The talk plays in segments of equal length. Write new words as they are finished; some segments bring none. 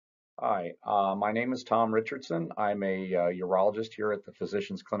Hi, my name is Tom Richardson. I'm a urologist here at the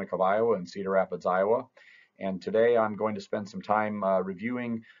Physicians Clinic of Iowa in Cedar Rapids, Iowa. And today I'm going to spend some time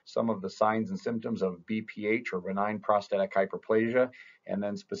reviewing some of the signs and symptoms of BPH or benign prostatic hyperplasia, and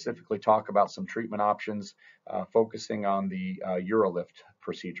then specifically talk about some treatment options focusing on the UroLift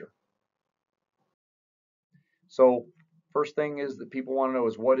procedure. So first thing is that people want to know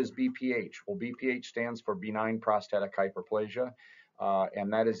is what is BPH? Well, BPH stands for benign prostatic hyperplasia,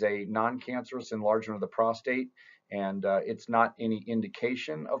 and that is a non-cancerous enlargement of the prostate, and it's not any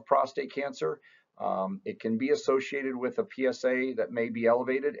indication of prostate cancer. It can be associated with a PSA that may be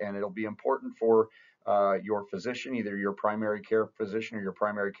elevated, and it'll be important for your physician, either your primary care physician or your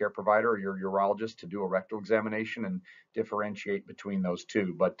primary care provider or your urologist, to do a rectal examination and differentiate between those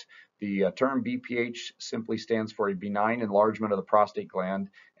two. But the term BPH simply stands for a benign enlargement of the prostate gland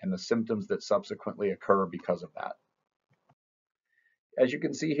and the symptoms that subsequently occur because of that. As you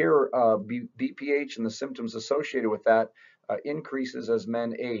can see here, BPH and the symptoms associated with that increases as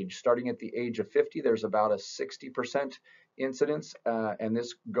men age. Starting at the age of 50, there's about a 60% incidence, and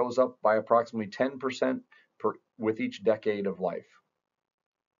this goes up by approximately 10% with each decade of life.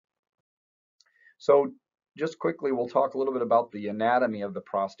 So just quickly, we'll talk a little bit about the anatomy of the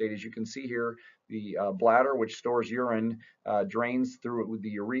prostate. As you can see here, the bladder, which stores urine, drains through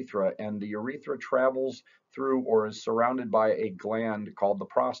the urethra, and the urethra travels through or is surrounded by a gland called the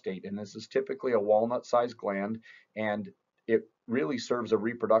prostate. And this is typically a walnut-sized gland, and it really serves a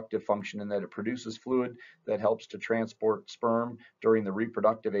reproductive function in that it produces fluid that helps to transport sperm during the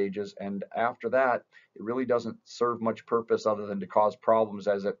reproductive ages. And after that, it really doesn't serve much purpose other than to cause problems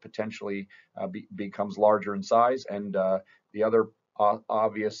as it potentially becomes larger in size. And the other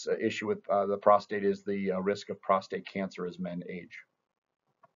obvious issue with the prostate is the risk of prostate cancer as men age.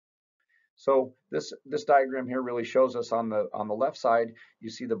 So this diagram here really shows us on the left side,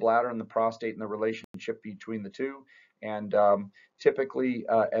 you see the bladder and the prostate and the relationship between the two. And typically,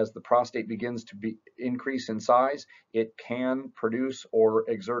 as the prostate begins to increase in size, it can produce or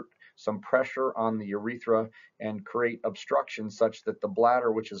exert some pressure on the urethra and create obstruction such that the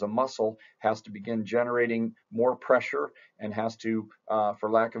bladder, which is a muscle, has to begin generating more pressure and has to,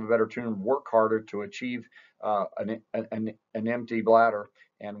 for lack of a better term, work harder to achieve an empty bladder.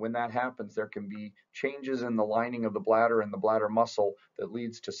 And when that happens, there can be changes in the lining of the bladder and the bladder muscle that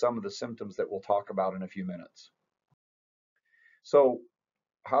leads to some of the symptoms that we'll talk about in a few minutes. So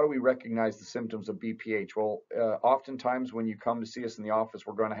how do we recognize the symptoms of BPH? Well, oftentimes when you come to see us in the office,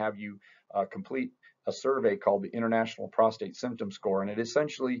 we're going to have you complete a survey called the International Prostate Symptom Score, and it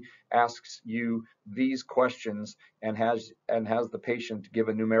essentially asks you these questions and has the patient give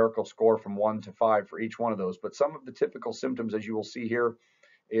a numerical score from 1 to 5 for each one of those. But some of the typical symptoms, as you will see here,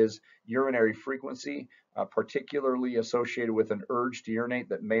 is urinary frequency, particularly associated with an urge to urinate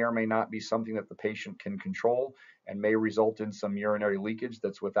that may or may not be something that the patient can control and may result in some urinary leakage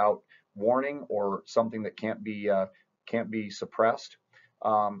that's without warning or something that can't be suppressed.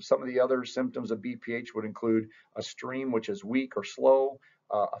 Some of the other symptoms of BPH would include a stream which is weak or slow,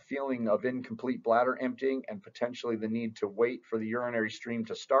 a feeling of incomplete bladder emptying, and potentially the need to wait for the urinary stream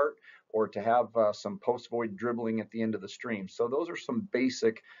to start or to have some post-void dribbling at the end of the stream. So those are some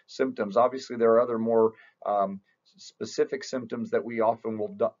basic symptoms. Obviously, there are other more specific symptoms that we often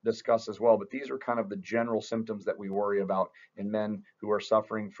will discuss as well, but these are kind of the general symptoms that we worry about in men who are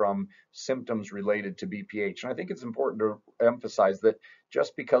suffering from symptoms related to BPH. And I think it's important to emphasize that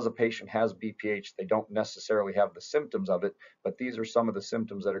just because a patient has BPH, they don't necessarily have the symptoms of it, but these are some of the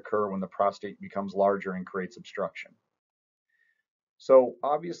symptoms that occur when the prostate becomes larger and creates obstruction. So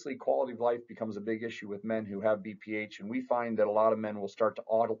obviously, quality of life becomes a big issue with men who have BPH, and we find that a lot of men will start to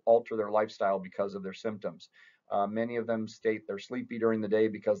alter their lifestyle because of their symptoms. Many of them state they're sleepy during the day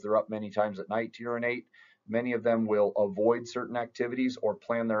because they're up many times at night to urinate. Many of them will avoid certain activities or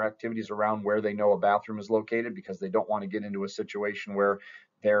plan their activities around where they know a bathroom is located because they don't want to get into a situation where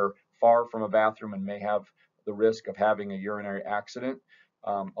they're far from a bathroom and may have the risk of having a urinary accident.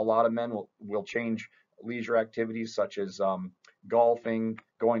 A lot of men will change leisure activities such as golfing,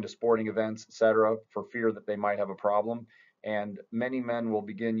 going to sporting events, etc., for fear that they might have a problem. And many men will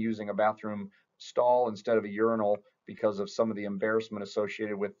begin using a bathroom stall instead of a urinal because of some of the embarrassment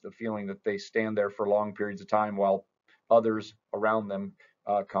associated with the feeling that they stand there for long periods of time while others around them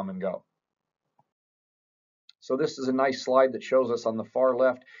come and go. So this is a nice slide that shows us on the far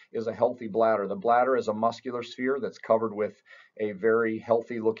left is a healthy bladder. The bladder is a muscular sphere that's covered with a very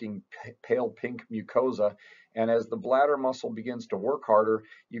healthy looking pale pink mucosa. And as the bladder muscle begins to work harder,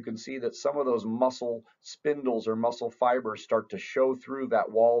 you can see that some of those muscle spindles or muscle fibers start to show through that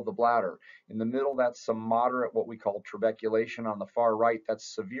wall of the bladder. In the middle, that's some moderate, what we call trabeculation. On the far right,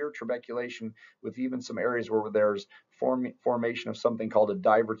 that's severe trabeculation with even some areas where there's formation of something called a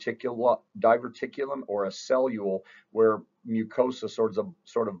diverticulum or a cellule, where mucosa sort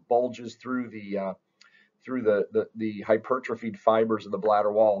of bulges through the hypertrophied fibers of the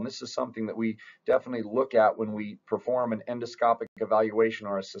bladder wall. And this is something that we definitely look at when we perform an endoscopic evaluation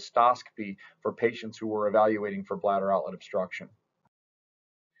or a cystoscopy for patients who we're evaluating for bladder outlet obstruction.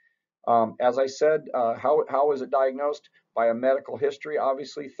 As I said, how is it diagnosed? By a medical history,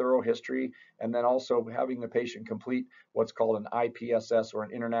 obviously, thorough history, and then also having the patient complete what's called an IPSS, or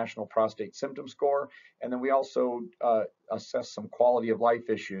an International Prostate Symptom Score. And then we also assess some quality of life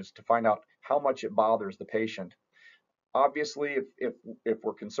issues to find out how much it bothers the patient. Obviously, if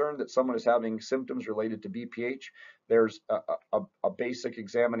we're concerned that someone is having symptoms related to BPH, there's a basic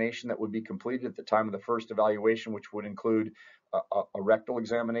examination that would be completed at the time of the first evaluation, which would include a rectal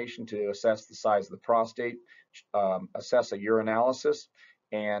examination to assess the size of the prostate, assess a urinalysis,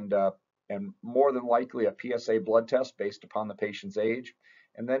 and more than likely a PSA blood test based upon the patient's age.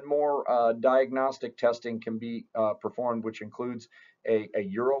 And then more diagnostic testing can be performed, which includes a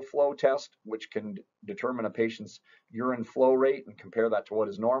uroflow test, which can determine a patient's urine flow rate and compare that to what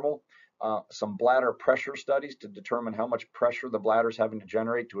is normal. Some bladder pressure studies to determine how much pressure the bladder is having to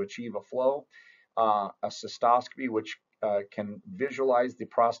generate to achieve a flow. A cystoscopy, which can visualize the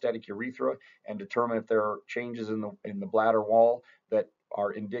prostatic urethra and determine if there are changes in the bladder wall that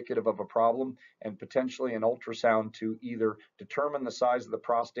are indicative of a problem, and potentially an ultrasound to either determine the size of the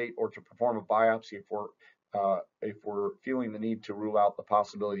prostate or to perform a biopsy if we're feeling the need to rule out the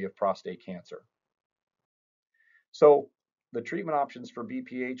possibility of prostate cancer. So the treatment options for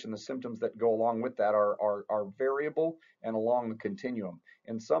BPH and the symptoms that go along with that are variable and along the continuum.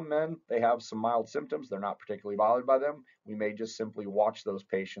 In some men, they have some mild symptoms. They're not particularly bothered by them. We may just simply watch those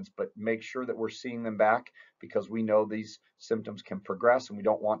patients, but make sure that we're seeing them back, because we know these symptoms can progress and we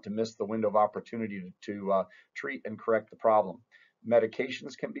don't want to miss the window of opportunity to treat and correct the problem.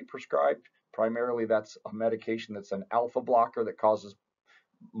 Medications can be prescribed. Primarily, that's a medication that's an alpha blocker that causes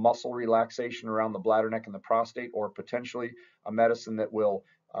muscle relaxation around the bladder neck and the prostate, or potentially a medicine that will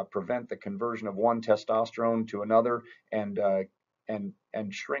prevent the conversion of one testosterone to another and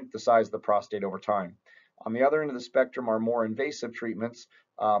shrink the size of the prostate over time. On the other end of the spectrum are more invasive treatments.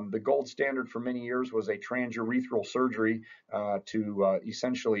 The gold standard for many years was a transurethral surgery to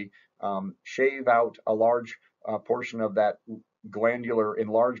essentially shave out a large portion of that glandular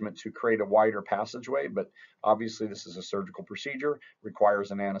enlargement to create a wider passageway, but obviously this is a surgical procedure,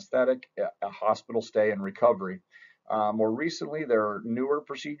 requires an anesthetic, a hospital stay, and recovery. More recently, there are newer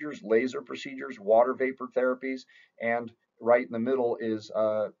procedures, laser procedures, water vapor therapies, and right in the middle is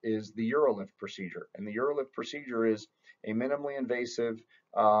the urolift procedure. And the urolift procedure is a minimally invasive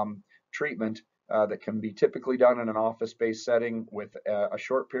treatment that can be typically done in an office-based setting with a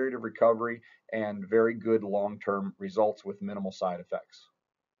short period of recovery and very good long-term results with minimal side effects.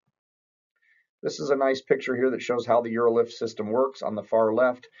 This is a nice picture here that shows how the urolift system works. On the far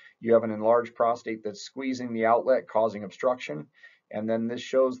left, you have an enlarged prostate that's squeezing the outlet, causing obstruction. And then this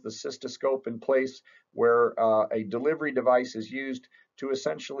shows the cystoscope in place, where a delivery device is used to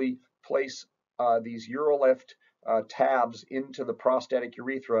essentially place these urolift tabs into the prostatic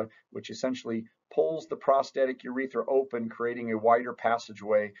urethra, which essentially pulls the prostatic urethra open, creating a wider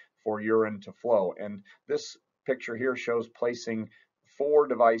passageway for urine to flow. And this picture here shows placing 4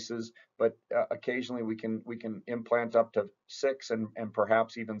 devices, but occasionally we can implant up to 6 and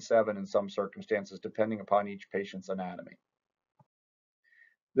perhaps even 7 in some circumstances, depending upon each patient's anatomy.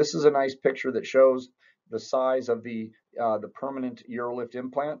 This is a nice picture that shows the size of the permanent urolift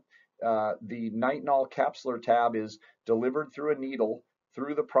implant. The nitinol capsular tab is delivered through a needle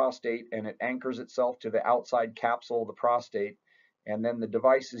through the prostate, and it anchors itself to the outside capsule of the prostate. And then the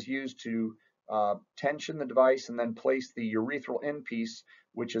device is used to tension the device and then place the urethral end piece,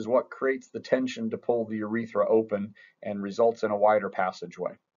 which is what creates the tension to pull the urethra open and results in a wider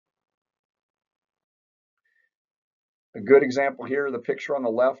passageway. A good example here, the picture on the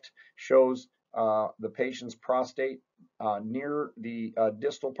left shows the patient's prostate near the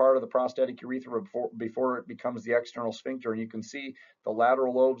distal part of the prostatic urethra before it becomes the external sphincter. And you can see the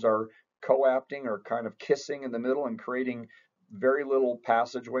lateral lobes are coapting or kind of kissing in the middle and creating very little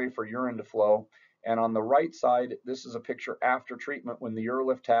passageway for urine to flow. And on the right side, this is a picture after treatment when the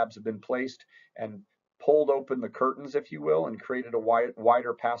urolift tabs have been placed and pulled open the curtains, if you will, and created a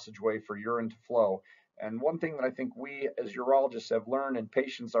wider passageway for urine to flow. And one thing that I think we as urologists have learned and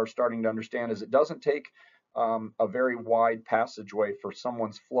patients are starting to understand is it doesn't take a very wide passageway for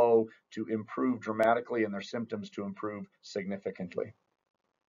someone's flow to improve dramatically and their symptoms to improve significantly.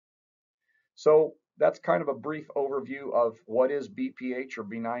 So that's kind of a brief overview of what is BPH, or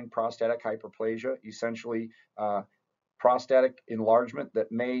benign prostatic hyperplasia. Essentially, prostatic enlargement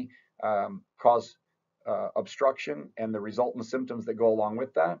that may cause obstruction and the resultant symptoms that go along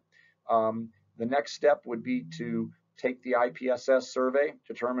with that. The next step would be to take the IPSS survey,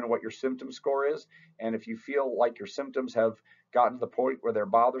 determine what your symptom score is, and if you feel like your symptoms have gotten to the point where they're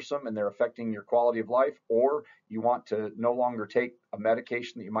bothersome and they're affecting your quality of life, or you want to no longer take a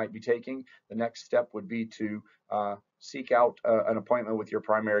medication that you might be taking, the next step would be to seek out an appointment with your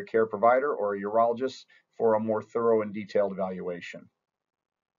primary care provider or a urologist for a more thorough and detailed evaluation.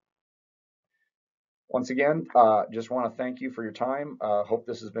 Once again, just want to thank you for your time. Hope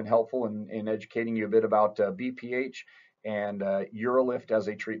this has been helpful in educating you a bit about BPH and UroLift as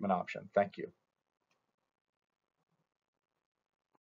a treatment option. Thank you.